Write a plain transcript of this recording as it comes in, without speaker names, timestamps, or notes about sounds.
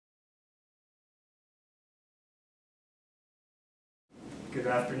Good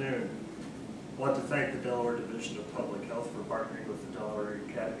afternoon. I want to thank the Delaware Division of Public Health for partnering with the Delaware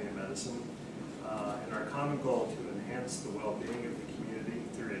Academy of Medicine in our common goal to enhance the well-being of the community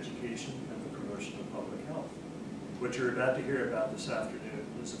through education and the promotion of public health. What you're about to hear about this afternoon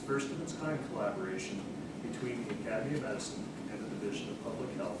is a first-of-its-kind collaboration between the Academy of Medicine and the Division of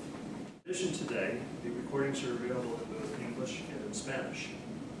Public Health. In addition, today, the recordings are available in both English and in Spanish.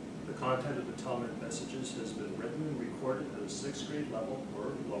 The content of the TELMED messages has been written and recorded at a 6th grade level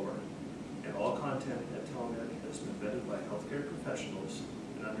or lower, and all content at TELMED has been vetted by healthcare professionals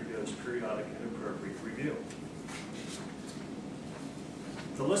and undergoes periodic and appropriate review.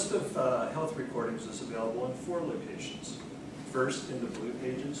 The list of health recordings is available in 4 locations. First, in the blue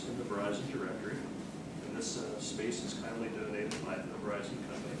pages in the Verizon directory, and this space is kindly donated by the Verizon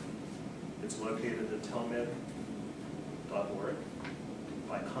company. It's located at telmed.org.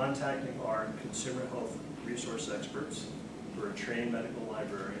 By contacting our consumer health resource experts, who are trained medical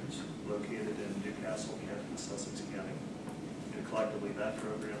librarians located in Newcastle, Kent, and Sussex County. And collectively, that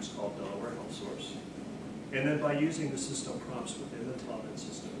program is called Delaware Health Source. And then by using the system prompts within the TELMED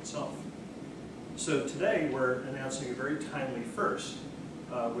system itself. So today, we're announcing a very timely first,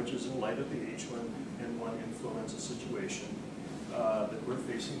 which is in light of the H1N1 influenza situation that we're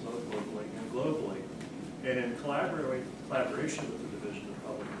facing both locally and globally. And in collaboration with the Division of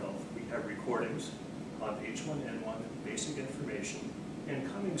Public Health, we have recordings on H1N1 basic information,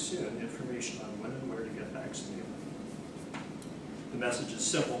 and coming soon, information on when and where to get vaccinated. The message is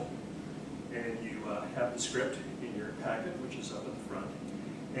simple, and you have the script in your packet, which is up at the front.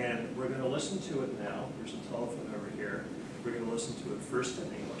 And we're going to listen to it now. There's a telephone over here. We're going to listen to it first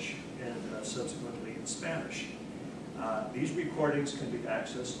in English and subsequently in Spanish. These recordings can be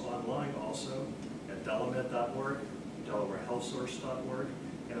accessed online also at delamed.org, delawarehealthsource.org,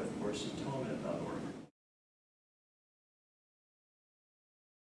 and of course at telmed.org.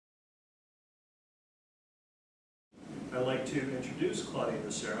 I'd like to introduce Claudia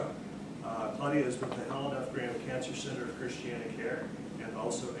Becerra. Claudia is with the Helen F. Graham Cancer Center of Christiana Care and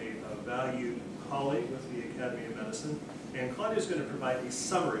also a valued colleague with the Academy of Medicine. And Claudia is going to provide a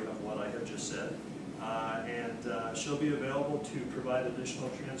summary of what I have just said. She'll be available to provide additional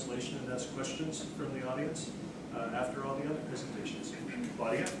translation and ask questions from the audience after all the other presentations.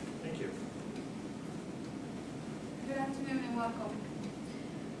 Claudia, thank you. Good afternoon and welcome.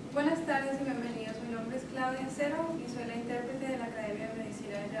 Buenas tardes y bienvenidos. Mi nombre es Claudia Becerra y soy la intérprete de la Academia de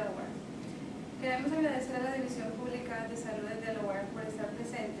Medicina de Delaware. Queremos agradecer a la División Pública de Salud de Delaware por estar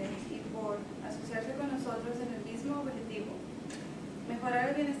presente y por asociarse con nosotros en el mismo objetivo: mejorar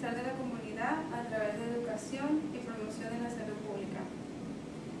el bienestar de la comunidad a través de educación y promoción de la salud pública.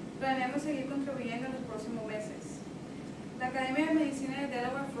 Planeamos seguir contribuyendo en los próximos meses. La Academia de Medicina de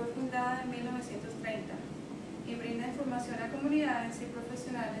Delaware fue fundada en 1930 y brinda información a comunidades y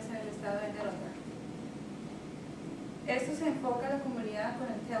profesionales en el estado de Delaware. Esto se enfoca a la comunidad con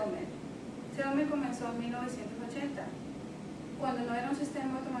el TELMED. TELMED comenzó en 1980, cuando no era un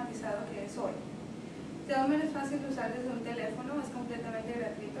sistema automatizado que es hoy. TELMED es fácil de usar desde un teléfono, es completamente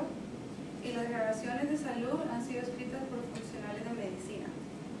gratuito, y las grabaciones de salud han sido escritas por profesionales de medicina.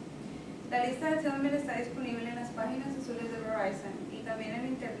 La lista de TELMED está disponible en las páginas azules de Verizon y también en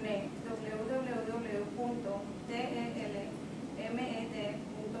internet www.telmed.org.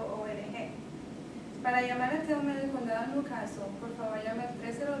 Para llamar a TELMED del condado de Newcastle, por favor llame al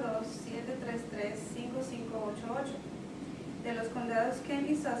 302-733-5588. De los condados Kent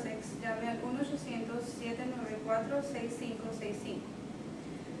y Sussex, llame al 1-800-794-6565.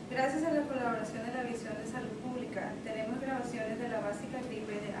 Gracias a la colaboración de la División de Salud Pública, tenemos grabaciones de la básica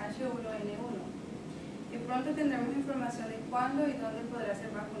gripe de H1N1 y pronto tendremos información de cuándo y dónde podrá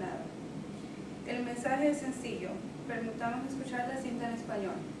ser vacunado. El mensaje es sencillo: permitamos escuchar la cinta en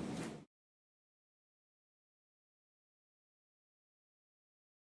español.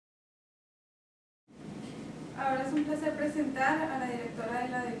 Ahora es un placer presentar a la directora de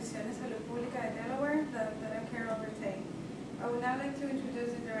la División de Salud Pública de Delaware, la doctora Carol Bertay. I would now like to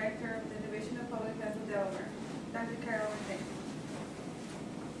introduce the director of the Division of Public Health of Delaware, Dr. Carol Bertay.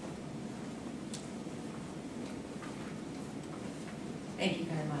 Thank you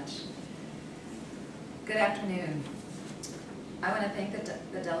very much. Good afternoon. I want to thank the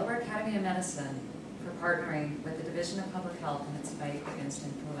Delaware Academy of Medicine for partnering with the Division of Public Health in its fight against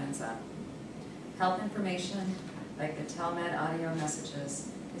influenza. Health information, like the TELMED audio messages,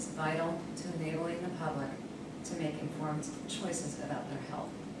 is vital to enabling the public to make informed choices about their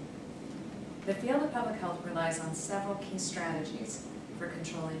health. The field of public health relies on several key strategies for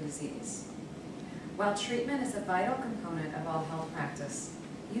controlling disease. While treatment is a vital component of all health practice,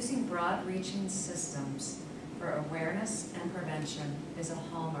 using broad-reaching systems for awareness and prevention is a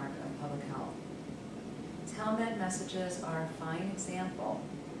hallmark of public health. TELMED messages are a fine example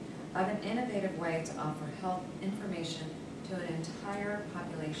of an innovative way to offer health information to an entire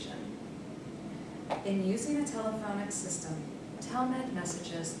population. In using a telephonic system, TELMED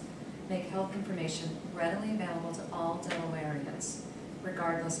messages make health information readily available to all Delawareans,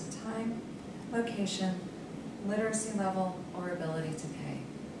 regardless of time, location, literacy level, or ability to pay.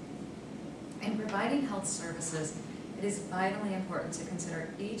 In providing health services, it is vitally important to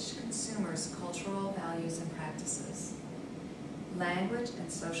consider each consumer's cultural values and practices. Language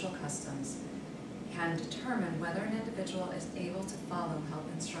and social customs can determine whether an individual is able to follow health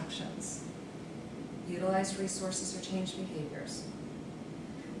instructions, utilize resources, or change behaviors.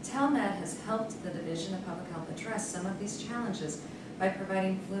 TELMED has helped the Division of Public Health address some of these challenges by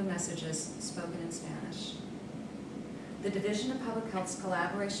providing flu messages spoken in Spanish. The Division of Public Health's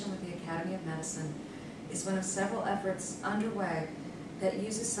collaboration with the Academy of Medicine is one of several efforts underway that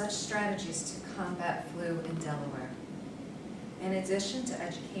uses such strategies to combat flu in Delaware. In addition to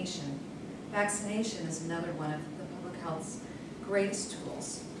education, vaccination is another one of the public health's greatest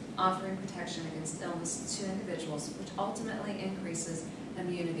tools, offering protection against illness to individuals, which ultimately increases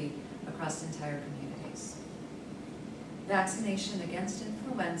immunity across entire communities. Vaccination against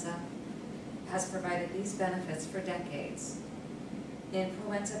influenza has provided these benefits for decades.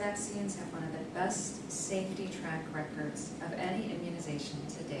 Influenza vaccines have one of the best safety track records of any immunization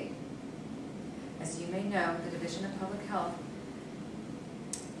to date. As you may know, the Division of Public Health,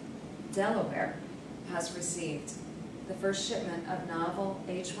 Delaware, has received the first shipment of novel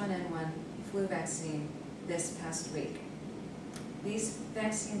H1N1 flu vaccine this past week. These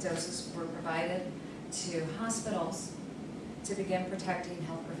vaccine doses were provided to hospitals to begin protecting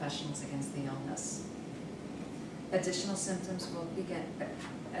health professionals against the illness. Additional shipments,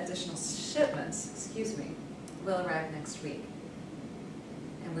 will arrive next week.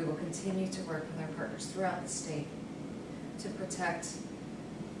 And we will continue to work with our partners throughout the state to protect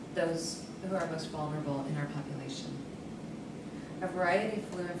those who are most vulnerable in our population. A variety of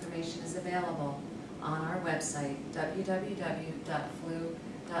flu information is available on our website,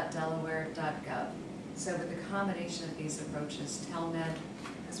 www.flu.delaware.gov. So with the combination of these approaches, TELMED,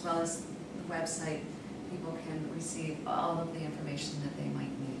 as well as the website, people can receive all of the information that they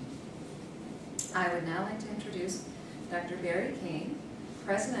might need. I would now like to introduce Dr. Barry Kane,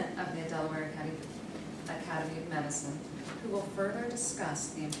 President of the Delaware Academy of Medicine, who will further discuss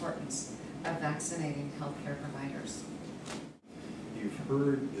the importance of vaccinating healthcare providers. You've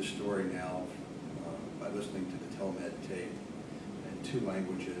heard the story now by listening to the TELMED tape in 2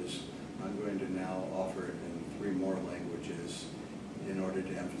 languages. I'm going to now offer it in 3 more languages in order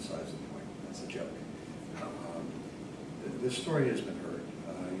to emphasize the point. That's a joke. This story has been heard.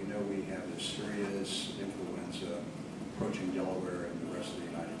 You know, we have this serious influenza approaching Delaware and the rest of the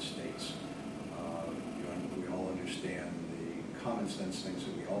United States. We all understand the common sense things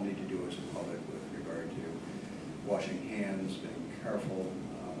that we all need to do as a public with regard to washing hands, being careful,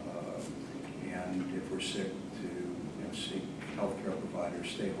 and if we're sick, to seek healthcare providers,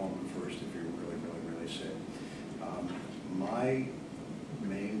 stay home first if you're really sick. My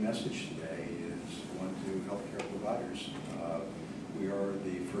main message today is one to healthcare providers. We are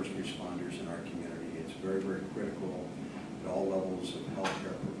the first responders in our community. It's very critical at all levels of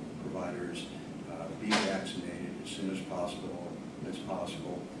healthcare providers be vaccinated as soon as possible.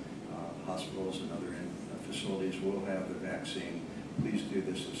 Hospitals and other facilities will have the vaccine. Please do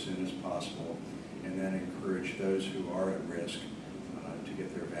this as soon as possible, and then encourage those who are at risk to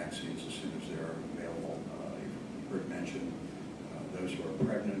get their vaccines as soon as they're available. You've heard mentioned those who are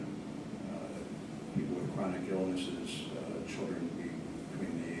pregnant, people with chronic illnesses, children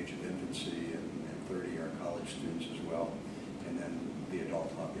between the age of infancy and 30 are college students as well, and then the adult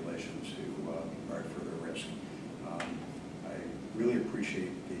populations who are at further risk. I really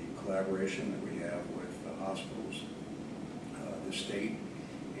appreciate the collaboration that we have with the hospitals, the state,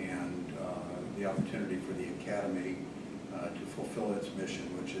 and the opportunity for the Academy to fulfill its mission,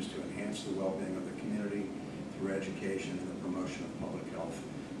 which is to enhance the well-being of the community through education and the promotion of public health.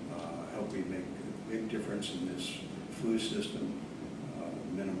 I hope we make a big difference in this flu system,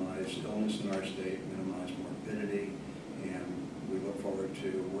 minimize illness in our state, minimize morbidity, and we look forward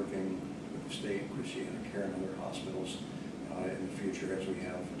to working with the state, Christiana Care, and other hospitals in the future as we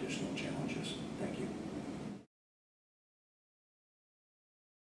have additional challenges. Thank you.